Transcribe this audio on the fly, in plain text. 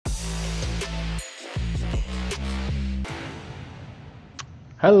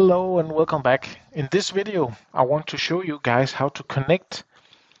Hello and welcome back. In this video, I want to show you guys how to connect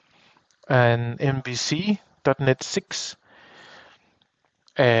an MVC .NET 6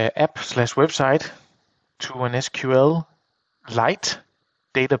 app/website to an SQLITE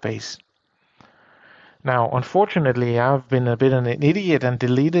database. Now, unfortunately, I've been a bit of an idiot and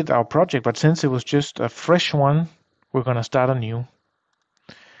deleted our project, but since it was just a fresh one, we're going to start anew.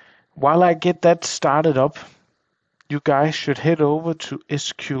 While I get that started up, you guys should head over to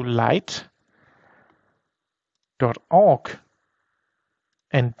SQLITE.org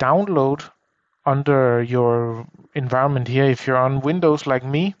and download under your environment here. If you're on Windows like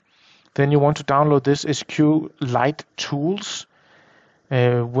me, then you want to download this SQLITE Tools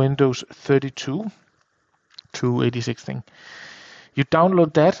Windows 32 to 86 thing. You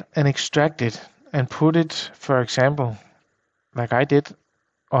download that and extract it and put it, for example, like I did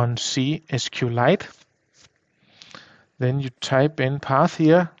on C SQLITE. Then you type in path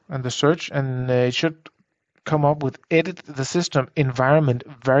here and the search, and it should come up with edit the system environment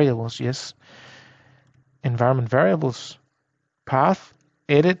variables. Yes, environment variables, path,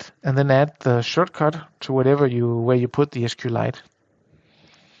 edit, and then add the shortcut to where you put the SQLITE.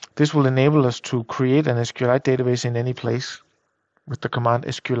 This will enable us to create an SQLITE database in any place with the command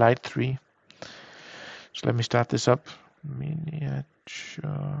SQLITE 3. So let me start this up.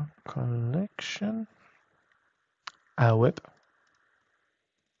 Miniature collection. Web.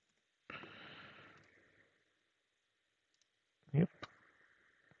 Yep.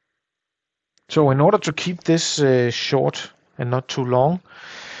 So in order to keep this short and not too long,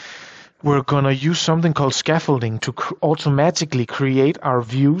 we're going to use something called scaffolding to automatically create our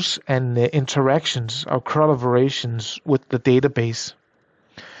views and interactions, our collaborations with the database.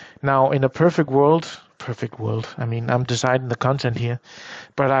 Now, in a perfect world, I mean, I'm deciding the content here,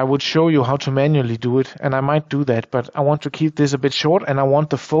 but I would show you how to manually do it, and I might do that, but I want to keep this a bit short, and I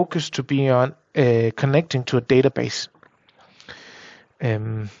want the focus to be on connecting to a database.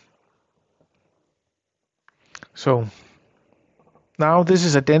 So now this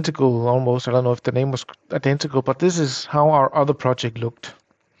is identical almost. I don't know if the name was identical, but this is how our other project looked.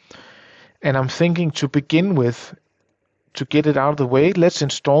 And I'm thinking to begin with, to get it out of the way, let's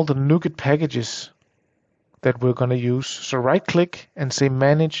install the NuGet packages that we're going to use. So right click and say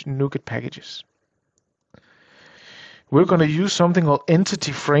manage NuGet packages. We're going to use something called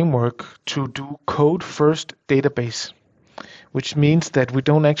entity framework to do code first database, which means that we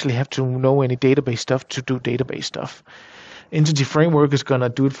don't actually have to know any database stuff to do database stuff. Entity framework is going to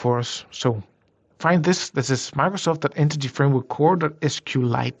do it for us. So find this. This is Microsoft.Entity Framework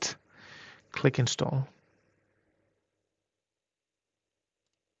Core.SQLITE. Click install.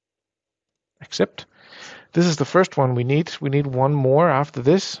 Accept. This is the first one we need. We need one more after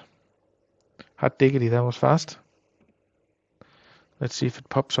this. Hot diggity, that was fast. Let's see if it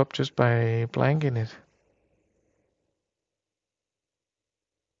pops up just by blanking it.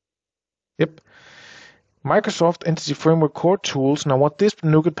 Yep. Microsoft Entity Framework Core Tools. Now what this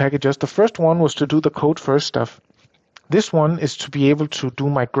NuGet package does, the first one was to do the code first stuff. This one is to be able to do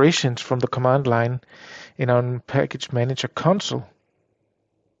migrations from the command line in our package manager console.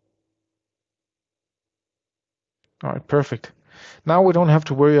 All right, perfect. Now we don't have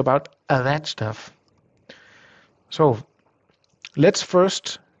to worry about that stuff. So let's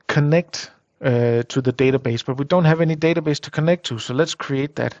first connect to the database, but we don't have any database to connect to, so let's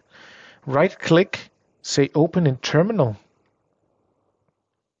create that. Right click, say open in terminal.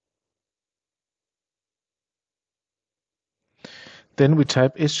 Then we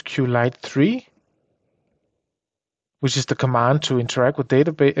type SQLITE 3, which is the command to interact with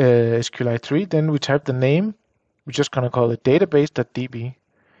database SQLITE 3. Then we type the name. We're just going to call it database.db.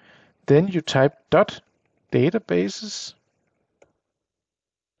 Then you type .databases.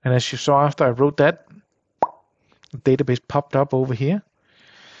 And as you saw after I wrote that, the database popped up over here.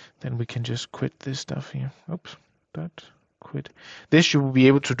 Then we can just quit this stuff here. Oops, quit. This you will be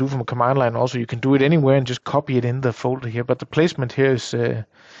able to do from a command line also. You can do it anywhere and just copy it in the folder here. But the placement here is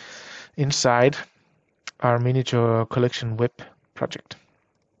inside our miniature collection web project.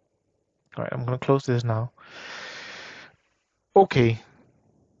 All right, I'm going to close this now. Okay,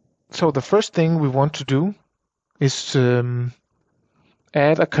 so the first thing we want to do is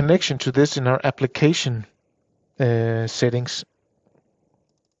add a connection to this in our application settings.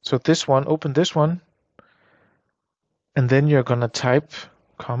 So this one, open this one, and then you're going to type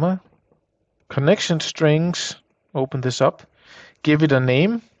comma, connection strings, open this up, give it a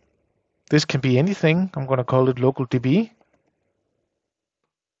name. This can be anything. I'm going to call it local DB.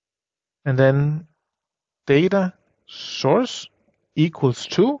 And then data source equals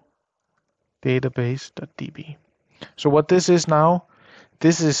to database.db. So what this is now,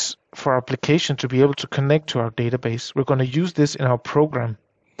 this is for our application to be able to connect to our database. We're going to use this in our program,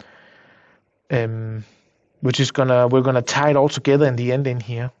 which is we're gonna tie it all together in the end in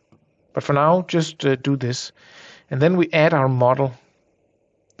here. But for now, just do this, and then we add our model.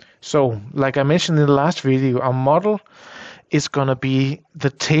 So, like I mentioned in the last video, our model is gonna be the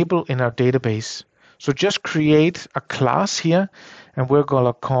table in our database. So just create a class here, and we're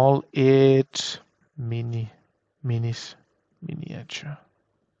gonna call it miniature. Miniature,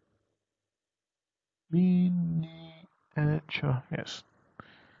 yes.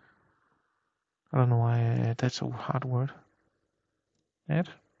 I don't know why that's a hard word. Add.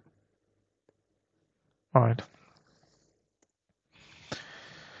 All right.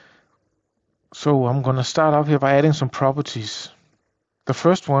 So I'm gonna start off here by adding some properties. The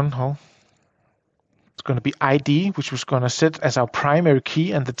first one, it's gonna be ID, which was gonna set as our primary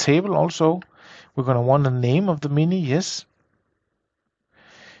key, and the table also. We're gonna want the name of the mini, yes.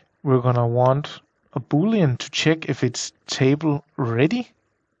 We're gonna want a boolean to check if it's table ready.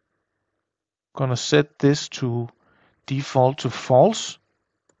 Gonna set this to default to false.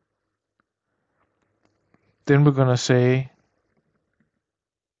 Then we're gonna say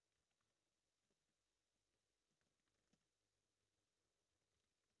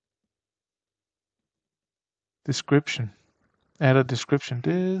description. Add a description.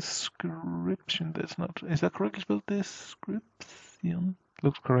 Description. That's not. Is that correctly spelled? Description.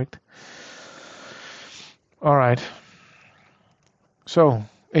 Looks correct. All right. So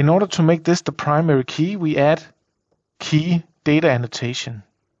in order to make this the primary key, we add key data annotation.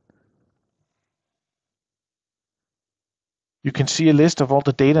 You can see a list of all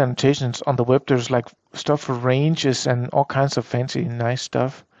the data annotations on the web. There's like stuff for ranges and all kinds of fancy nice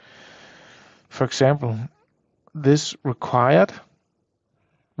stuff. For example, this required,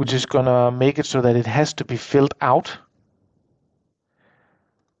 which is gonna make it so that it has to be filled out.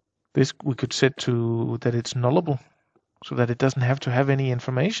 This we could set to that it's nullable, so that it doesn't have to have any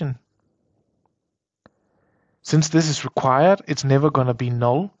information. Since this is required, it's never gonna be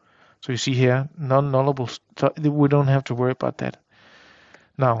null. So you see here, non-nullable, we don't have to worry about that.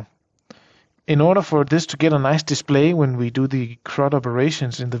 Now, in order for this to get a nice display when we do the CRUD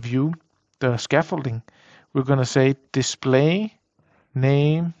operations in the view, the scaffolding, we're gonna say display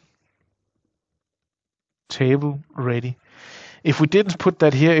name table ready. If we didn't put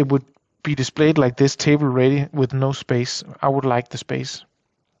that here, it would be displayed like this, table ready with no space. I would like the space.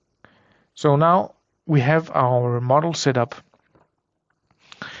 So now we have our model set up.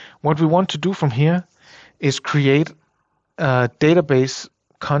 What we want to do from here is create a database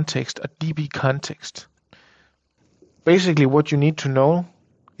context, a DB context. Basically, what you need to know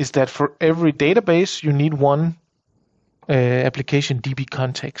is that for every database, you need one application DB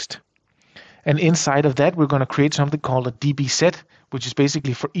context. And inside of that, we're going to create something called a DB set, which is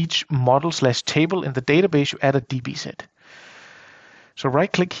basically for each model/table in the database, you add a DB set. So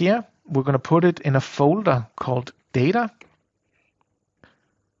right click here, we're going to put it in a folder called data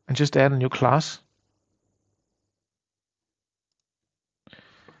and just add a new class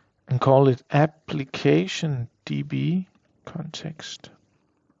and call it application DB context.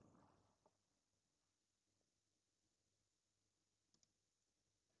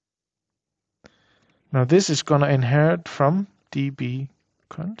 Now this is going to inherit from DB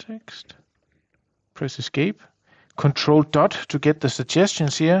context. Press escape. Control dot to get the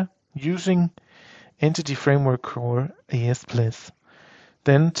suggestions here using Entity Framework Core AS+.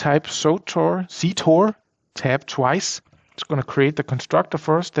 Then type CTOR, tab twice. It's going to create the constructor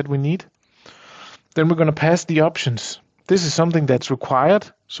first that we need. Then we're going to pass the options. This is something that's required,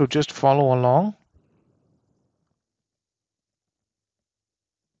 so just follow along.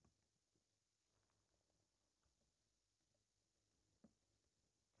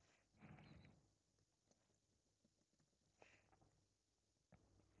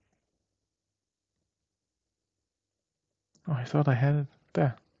 Oh, I thought I had it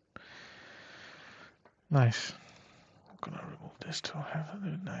there. Nice. I'm gonna remove this to have it a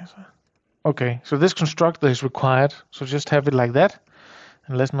bit nicer. Okay, so this constructor is required, so just have it like that,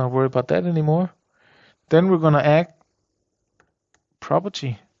 and let's not worry about that anymore. Then we're gonna add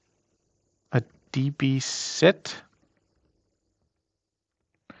property, a DB set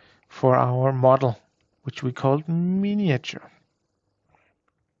for our model, which we called miniature.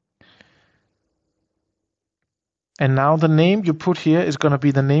 And now the name you put here is going to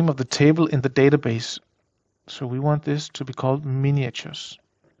be the name of the table in the database. So we want this to be called miniatures.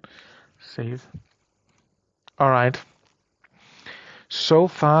 Save. All right. So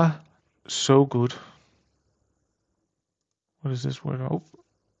far, so good. What is this word? Oh,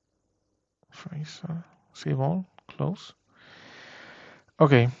 phrase. Save all. Close.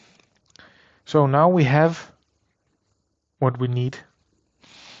 Okay, so now we have what we need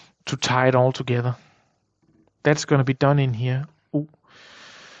to tie it all together. That's going to be done in here. Ooh.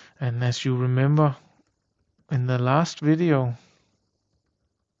 And as you remember, in the last video,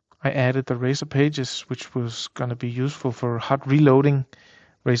 I added the Razor pages, which was going to be useful for hot reloading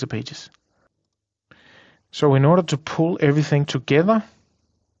Razor pages. So in order to pull everything together,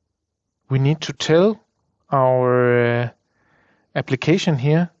 we need to tell our application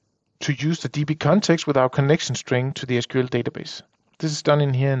here to use the DB context with our connection string to the SQL database. This is done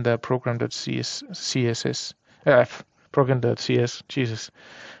in here in the program.css. Program.cs. Jesus,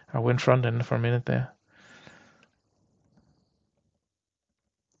 I went front end for a minute there.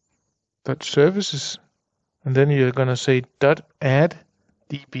 .services, and then you're gonna say .add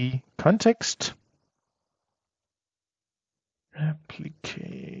DB context.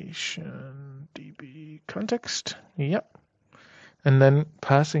 Application DB context. Yep. And then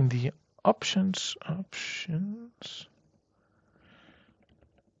passing the options.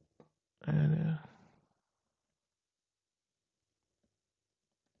 And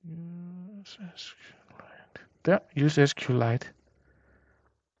use SQLITE. There, use SQLITE.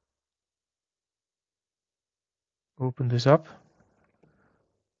 Open this up.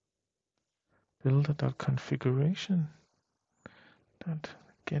 Builder.configuration.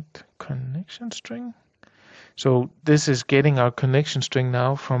 .get connection string. So this is getting our connection string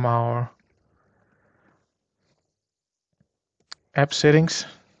now from our app settings,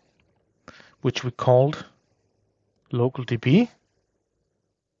 which we called local DB.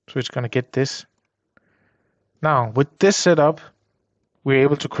 So it's going to get this. Now, with this setup, we're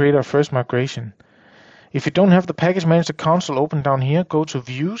able to create our first migration. If you don't have the package manager console open down here, go to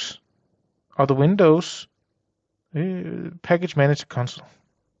Views, Other Windows, Package Manager Console.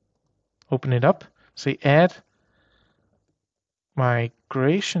 Open it up, say Add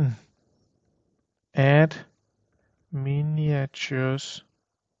Migration, Add Miniatures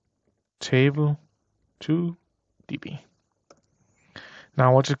Table to DB.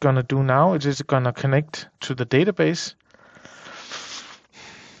 Now what it's going to do now is it's going to connect to the database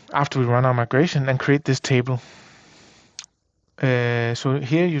after we run our migration and create this table. So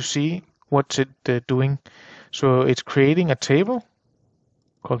here you see what's it doing. So it's creating a table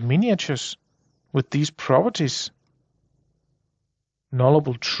called miniatures with these properties.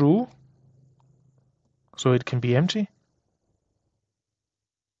 Nullable true, so it can be empty.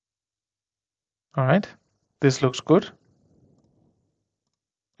 All right, this looks good.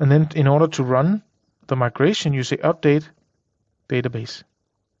 And then in order to run the migration, you say update database.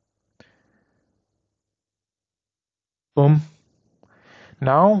 Boom.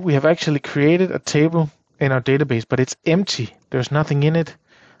 Now we have actually created a table in our database, but it's empty. There's nothing in it.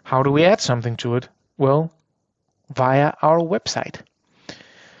 How do we add something to it? Well, via our website.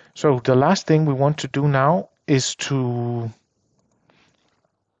 So the last thing we want to do now is to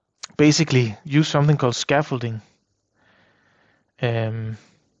basically use something called scaffolding,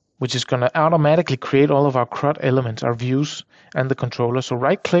 which is going to automatically create all of our CRUD elements, our views, and the controller. So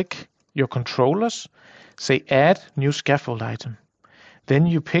right-click your controllers, say Add New Scaffold Item. Then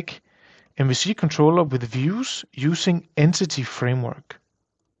you pick MVC controller with views using Entity Framework.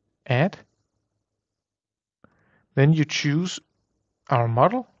 Add. Then you choose our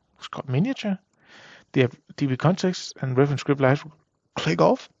model. It's called Miniature. The DB context and reference script live. Click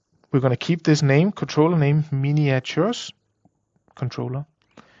off. We're going to keep this name, controller name, Miniatures controller.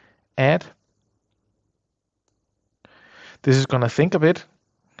 Add. This is going to think a bit,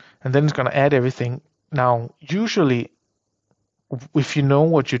 and then it's going to add everything. Now, usually, if you know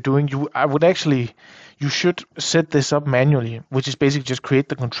what you're doing, you should set this up manually, which is basically just create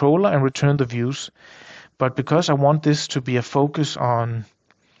the controller and return the views. But because I want this to be a focus on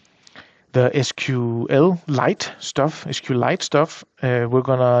the SQLITE stuff, we're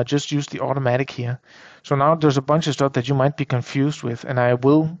gonna just use the automatic here. So now there's a bunch of stuff that you might be confused with, and I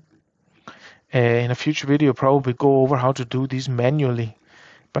will in a future video probably go over how to do these manually,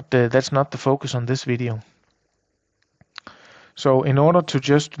 but that's not the focus on this video. So in order to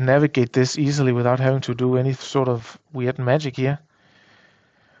just navigate this easily without having to do any sort of weird magic here,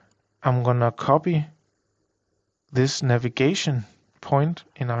 I'm gonna copy this navigation point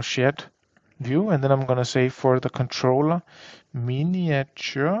in our shared view, and then I'm gonna say for the controller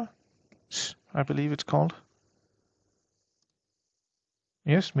miniature, I believe it's called.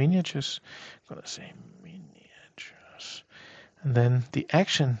 Yes, miniatures. I'm gonna say miniatures. And then the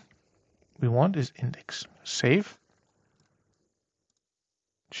action we want is index. Save.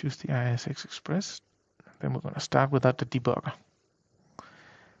 Choose the ISX Express. Then we're going to start without the debugger.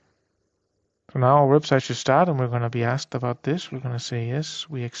 So now our website should start, and we're going to be asked about this. We're going to say yes,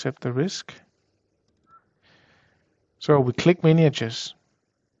 we accept the risk. So we click miniatures.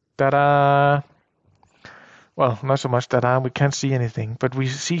 Ta-da! Well, not so much ta-da, we can't see anything, but we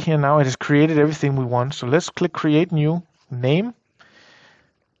see here now it has created everything we want. So let's click create new name.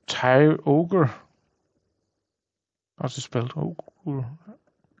 Ogre. How's it spelled? Ogre.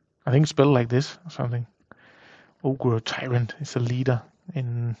 I think it's spelled like this or something. Ogre Tyrant is a leader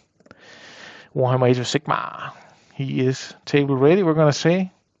in Warhammer Age of Sigmar. He is table ready, we're going to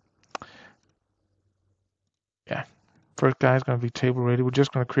say. Yeah, first guy is going to be table ready. We're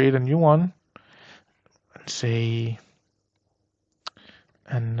just going to create a new one and say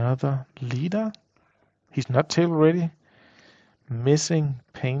another leader. He's not table ready. Missing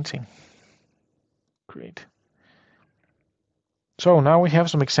painting. Great. So now we have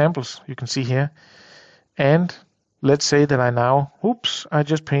some examples you can see here. And let's say that I now, oops, I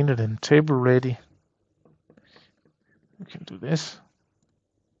just painted him table ready. We can do this.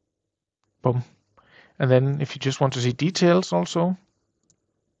 Boom. And then if you just want to see details also,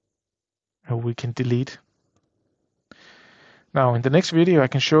 we can delete. Now in the next video I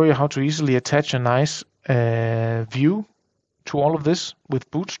can show you how to easily attach a nice view to all of this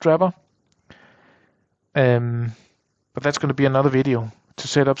with Bootstrapper. But that's going to be another video to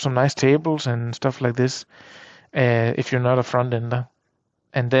set up some nice tables and stuff like this if you're not a front-ender.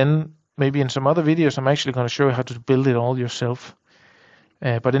 And then maybe in some other videos I'm actually going to show you how to build it all yourself.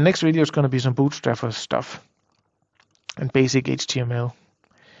 But the next video is going to be some Bootstrapper stuff and basic HTML.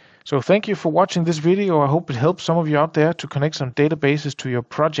 So thank you for watching this video. I hope it helps some of you out there to connect some databases to your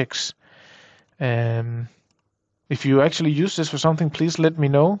projects. If you actually use this for something, please let me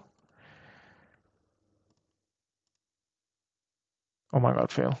know. Oh my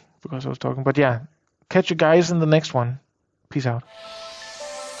god, fail because I was talking. But yeah, catch you guys in the next one. Peace out.